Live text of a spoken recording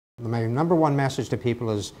My number one message to people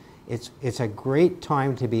is it's a great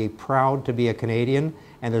time to be proud to be a Canadian,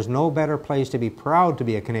 and there's no better place to be proud to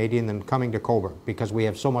be a Canadian than coming to Cobourg, because we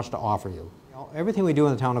have so much to offer you. Everything we do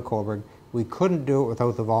in the town of Cobourg, we couldn't do it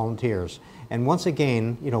without the volunteers. And once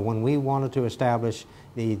again, you know, when we wanted to establish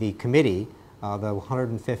the committee, the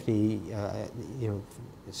 150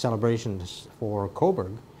 celebrations for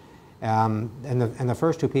Cobourg, and the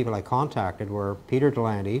first two people I contacted were Peter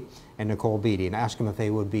Delandy and Nicole Beattie, and asked them if they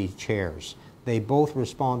would be chairs. They both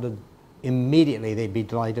responded immediately. They'd be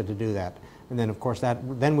delighted to do that. And then, of course,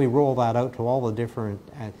 then we roll that out to all the different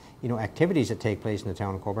activities that take place in the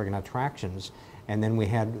town of Cobourg and attractions. And then we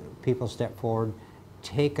had people step forward,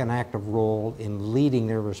 take an active role in leading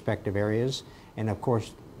their respective areas. And of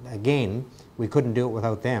course, again, we couldn't do it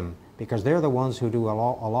without them, because they're the ones who do a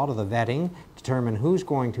lot of the vetting, determine who's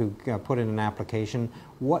going to put in an application,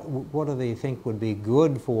 what do they think would be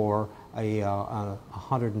good for a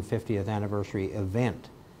 150th anniversary event.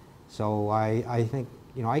 So I think,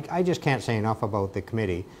 you know, I just can't say enough about the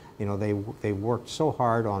committee. You know, they worked so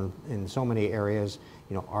hard in so many areas,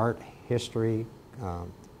 you know, art, history,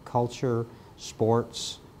 culture,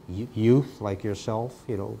 sports, youth like yourself.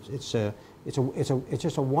 You know, it's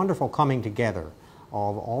just a wonderful coming together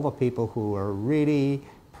of all the people who are really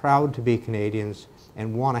proud to be Canadians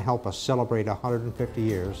and want to help us celebrate 150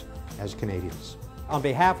 years as Canadians. On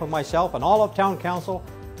behalf of myself and all of Town Council,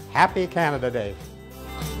 Happy Canada Day.